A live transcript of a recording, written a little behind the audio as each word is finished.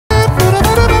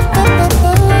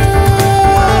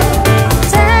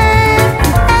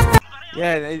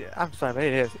Yeah, I'm sorry, but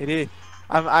it is. It is.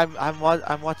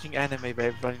 I'm watching anime,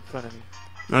 babe, right in front of me.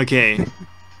 Okay.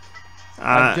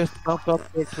 I've just bumped up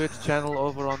your Twitch channel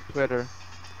over on Twitter.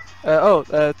 Oh,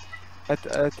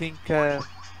 I think.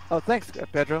 Oh, thanks,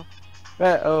 Pedro.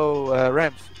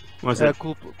 Rams. What's it?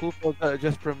 Cool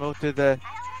just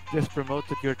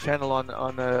promoted your channel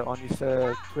on his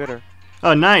Twitter.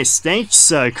 Oh, nice.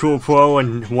 Thanks, Cool Pro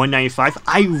and 195.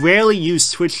 I rarely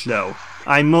use Twitch though.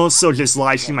 I'm also just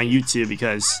live stream on YouTube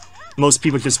because most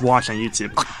people just watch on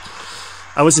YouTube.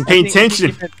 I wasn't paying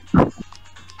attention.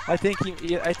 I think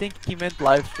he meant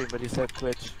live stream, but he said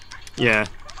Twitch. Yeah.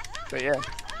 But yeah.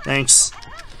 Thanks.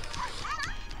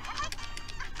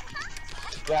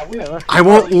 Yeah, I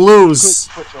won't lose.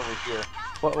 Twitch over here.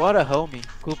 What a homie.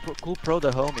 Cool Pro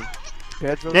the homie.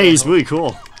 Pedro. Yeah, he's really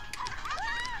cool.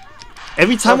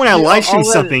 Every time when I live stream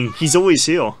something, he's always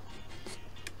here.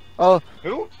 Oh,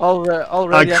 who?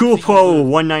 Already. Cool Pro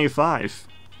 195.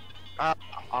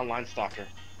 Online stalker.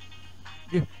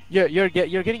 You're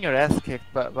getting your ass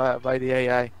kicked by the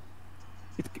AI.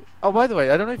 Oh, by the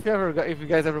way, I don't know if you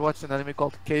guys ever watched an anime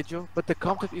called Keijo, but the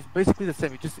concept is basically the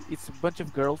same. It's a bunch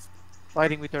of girls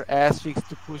fighting with their ass cheeks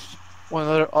to push one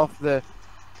another off the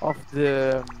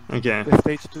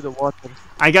stage to the water.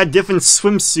 I got different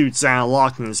swimsuits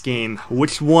unlocked in this game.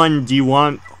 Which one do you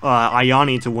want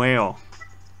Ayani to wear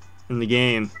in the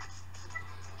game?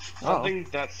 Something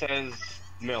that says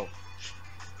milk.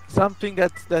 Something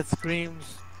that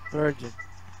screams virgin.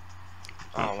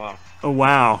 Oh wow. Oh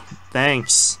wow,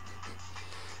 thanks.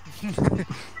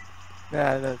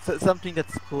 Yeah, something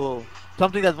that's cool.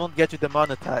 Something that won't get you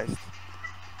demonetized.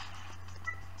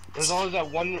 There's always that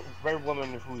one rare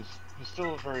woman who's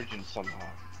still a virgin somehow.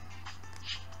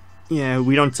 Yeah,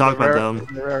 we don't talk about them.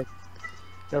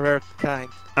 The rare kind.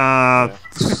 Yeah.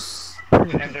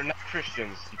 And they're not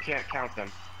Christians. You can't count them.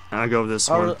 I'll go with this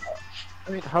one. I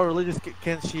mean, how religious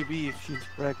can she be if she's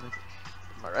pregnant?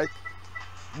 Am I right?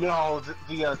 No,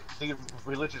 the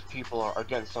religious people are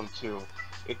against them too.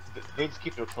 They just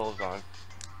keep their clothes on.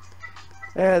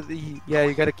 Yeah,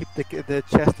 you gotta keep the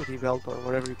chastity belt or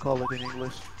whatever you call it in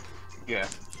English. Yeah.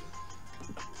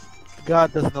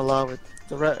 God doesn't allow it.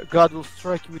 God will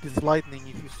strike you with his lightning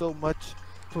if you so much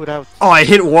put out. Oh, I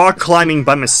hit wall climbing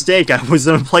by mistake. I was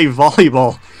gonna play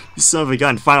volleyball. You son of a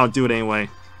gun. Fine, I'll do it anyway.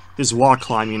 There's wall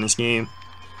climbing in this game.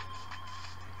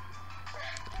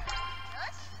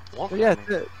 But yeah,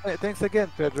 thanks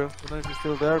again, Pedro. I don't know if you're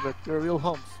still there, but you're real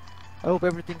homes. I hope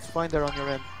everything's fine there on your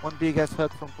end. One big ass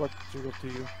hug from Portugal to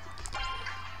you.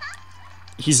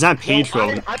 He's not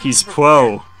Pedro. He's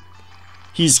Pro.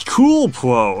 He's Cool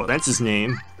Pro. That's his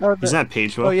name. He's not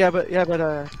Pedro. Oh yeah, but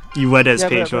you read as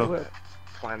Pedro.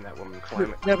 Climb that woman,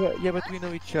 climb it. Yeah, but we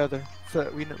know each other. So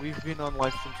we've been on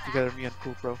live streams together, me and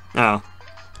Cool Pro. Oh.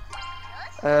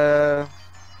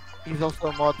 He's also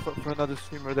a mod for another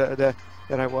streamer that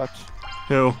I watch.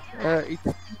 Who? It's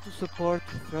to support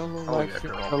fellow live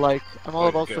streamers. Like, I'm all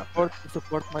about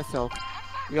support myself.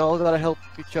 We all gotta help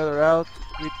each other out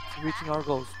with reaching our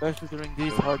goals, especially during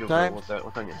these hard times with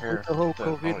the whole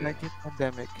COVID-19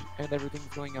 pandemic and everything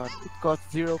going on. It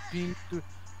costs 0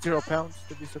 pounds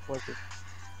to be supported.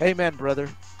 Amen, brother.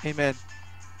 Amen.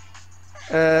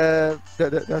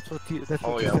 That's what he said.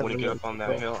 Oh yeah, when you get up on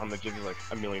that hill, I'm gonna give you like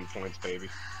 1,000,000 points, baby.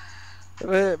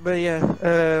 But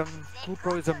yeah, Cool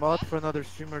Pro is a mod for another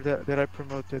streamer that I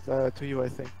promoted to you, I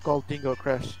think, called Dingo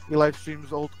Crash. He live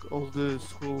streams old school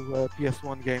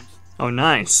PS1 games. Oh,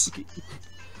 nice.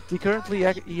 He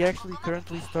actually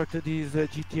currently started his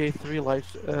GTA 3 live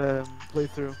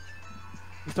playthrough.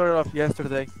 He started off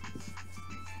yesterday.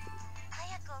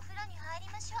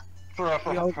 For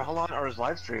how long are his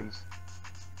live streams?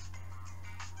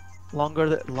 Longer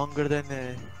than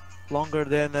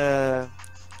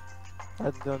I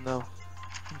don't know.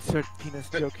 Insert penis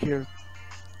joke here.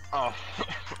 Oh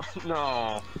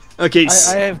no. Okay.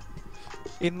 I have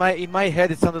in my head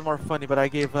it sounded more funny, but I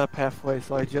gave up halfway,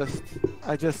 so I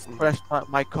just crashed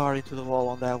my car into the wall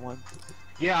on that one.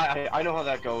 Yeah, I know how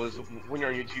that goes. When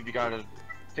you're on YouTube, you gotta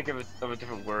think of a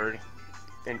different word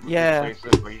and replace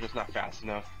it, but you're just not fast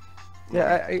enough.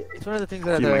 Yeah, it's one of the things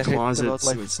that I hate about on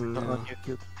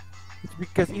YouTube. It's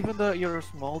because even though you're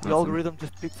small, the algorithm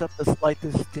just picks up the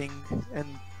slightest thing and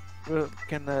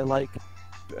can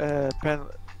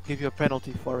give you a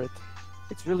penalty for it.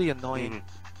 It's really annoying.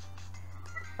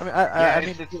 I mean, I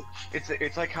mean,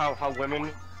 it's like how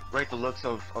women rate the looks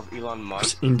of Elon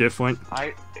Musk. Indifferent.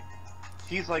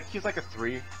 He's like a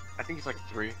 3. I think he's like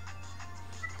a 3.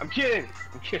 I'm kidding.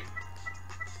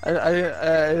 I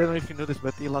don't know if you knew this,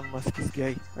 but Elon Musk is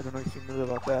gay. I don't know if you knew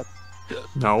about that.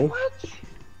 No. What?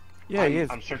 Yeah, he is.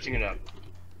 I'm searching it up.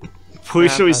 Pretty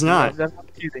sure he's not.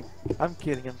 I'm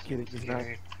kidding. I'm kidding. He's not.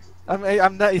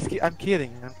 I'm not. I'm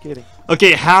kidding.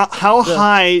 Okay, how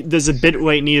high does the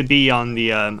bitrate need to be on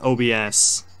the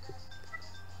OBS?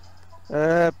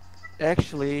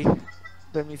 Actually,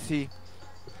 let me see.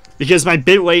 Because my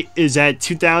bitrate is at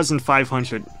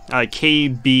 2,500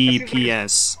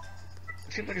 kbps.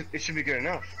 It seems like it should be good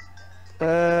enough.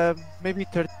 Maybe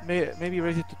 30. Maybe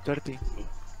raise it to 30.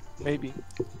 Maybe.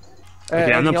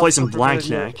 Okay, I'm gonna play some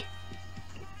blackjack.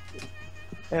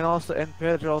 And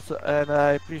Pedro also, and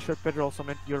I'm pretty sure Pedro also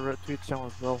meant your Twitch channel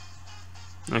as well.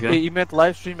 Okay. He meant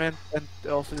live stream and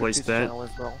also your Twitch channel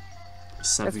as well.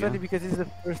 That's funny because this is the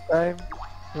first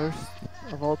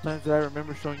of all times that I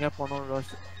remember showing up on one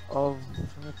of.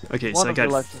 Okay, so I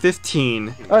got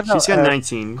 15. Oh, no, She's got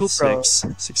 19, Cool 6,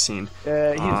 16. He's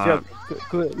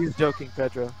joking. He's joking,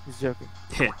 Pedro. He's joking.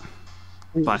 Hit.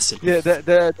 Busted. Yeah,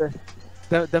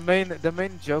 the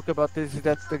main joke about this is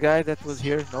that the guy that was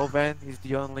here, Novan, is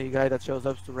the only guy that shows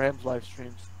up to Rams live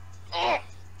streams.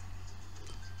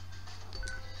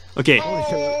 Okay. Holy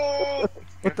shit!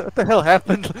 What the hell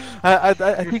happened? I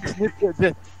think Snip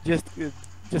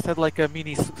just had like a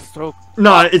mini stroke.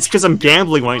 No, it's because I'm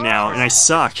gambling right now and I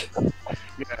suck.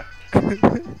 Yeah.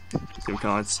 Good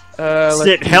cards.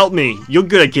 Snip, help me. You're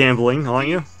good at gambling, aren't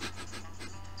you?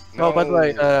 No. Oh, by the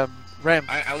way, Rams.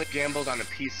 I only gambled on a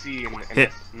PC and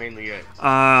that's mainly it.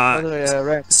 By the way,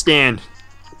 Rams. Stan.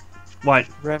 What?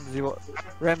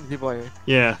 Ramsey boy.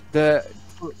 Yeah. The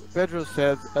Pedro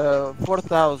said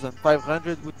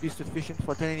 4,500 would be sufficient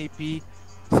for 1080p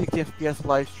 60 FPS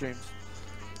live streams.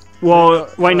 Well,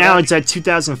 right now it's at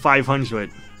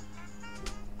 2,500.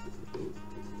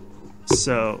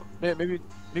 So maybe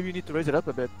you need to raise it up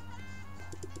a bit.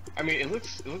 I mean, it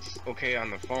looks okay on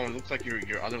the phone. It looks like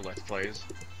your other Let's Plays.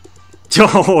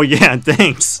 Oh yeah,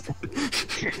 thanks.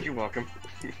 You're welcome.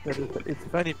 It's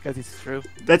funny because it's true.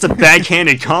 That's a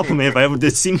backhanded compliment if I ever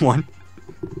did see one.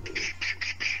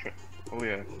 Oh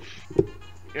yeah.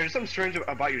 There's something strange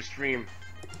about your stream.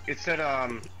 It said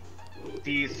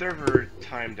the server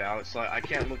timed out, so I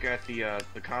can't look at the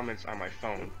comments on my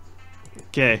phone.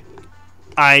 Okay.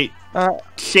 I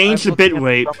change the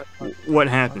bitrate. What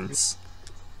happens?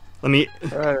 Let me.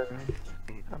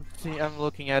 I'm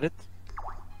looking at it.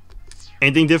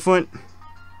 Anything different?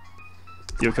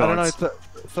 Your I don't know.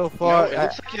 So far, it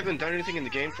looks like you haven't done anything in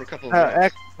the game for a couple of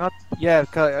minutes. Not yeah.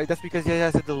 That's because it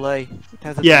has a delay.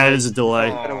 It is a delay.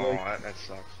 Oh, that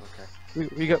sucks. Okay.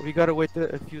 We gotta wait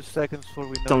a few seconds before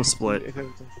we know. Don't split.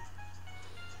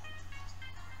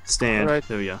 Stand. Right.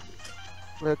 There we go.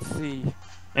 Let's see.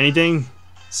 Anything?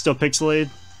 Still pixelated?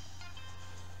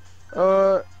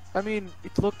 I mean,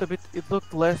 it looked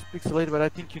less pixelated, but I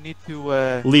think you need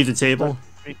to leave the table.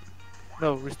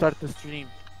 Restart the stream.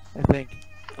 I think.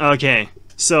 Okay,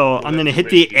 so I'm gonna hit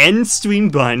the end stream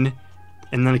button,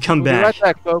 and then come back. We'll be right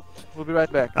back, folks. We'll be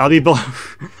right back. I'll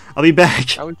be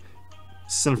back.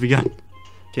 Son of a gun.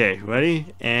 Okay,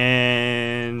 ready?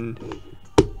 And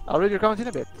I'll read your comments in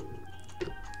a bit.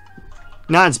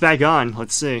 Nah, it's back on.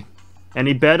 Let's see.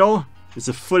 Any better? There's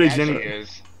a footage in it.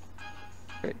 Is.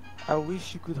 Okay. I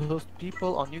wish you could host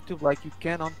people on YouTube like you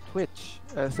can on Twitch,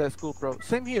 says Cool Pro.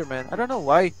 Same here, man. I don't know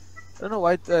why.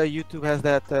 YouTube has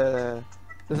that.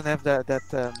 Doesn't have that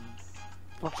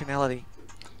functionality.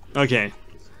 Okay.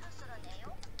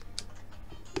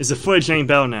 Is the footage any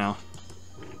better now?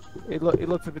 It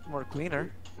looks a bit more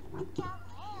cleaner.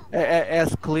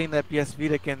 As clean as PS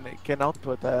Vita can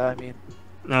output. I mean.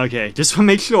 Okay, just to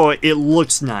make sure it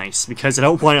looks nice because I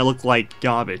don't want it to look like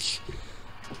garbage.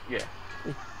 Yeah.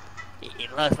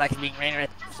 It looks like it's being rendered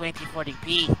at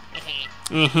 2040p.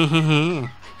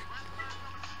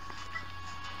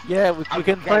 Yeah, we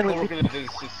can finally. Look at the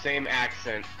same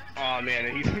accent. Oh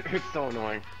man, it's so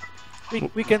annoying.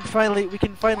 We can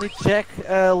finally check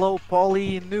low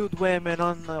poly nude women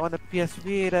on the PS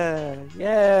Vita.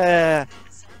 Yeah.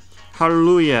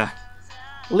 Hallelujah.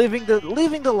 Living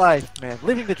the life, man.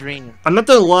 Living the dream. I'm not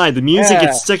gonna lie, the music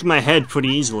gets stuck in my head pretty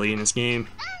easily in this game.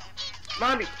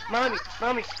 Mommy,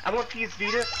 I want PS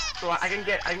Vita so I can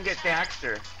get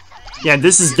Daxter. Yeah,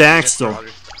 this is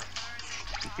Daxter.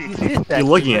 You're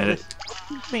looking at it. What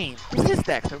do you mean? This is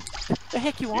Daxter. What the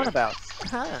heck you on about?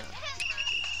 Huh?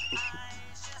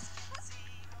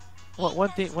 Well, one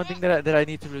thing that I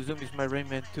need to resume is my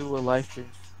Rayman 2 live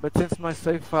streams. But since my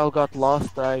save file got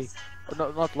lost,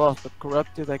 not lost, but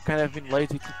corrupted, I kind of been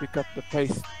lazy to pick up the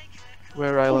pace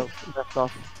where I left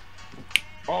off.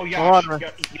 Oh yeah,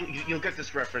 you'll get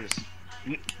this reference.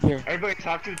 Yeah. Everybody I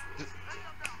talk to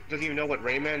doesn't even know what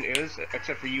Rayman is,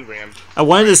 except for you, Ram. I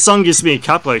wanted this song just to be a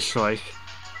copyright strike.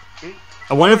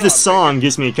 I wonder if this song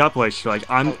gives me a copyright strike.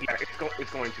 Oh, yeah,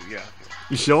 it's going to, yeah.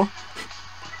 You sure?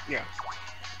 Yeah.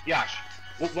 Yash,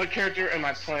 what character am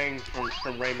I playing from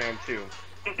Rayman 2?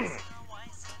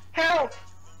 Help!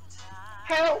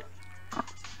 Help!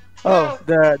 Oh,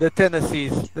 the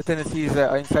Tennessees. The Tennessees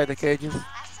are inside the cages.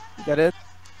 You got it?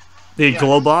 The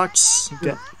glow box?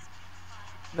 Okay.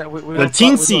 No, we The don't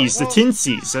Tinsies, the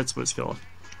Tinsies, that's what it's called.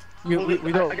 we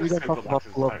don't I guess talk glove about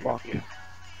boxes, glove yeah. boxes.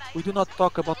 We do not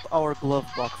talk about our glove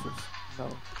boxes. No.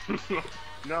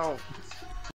 No.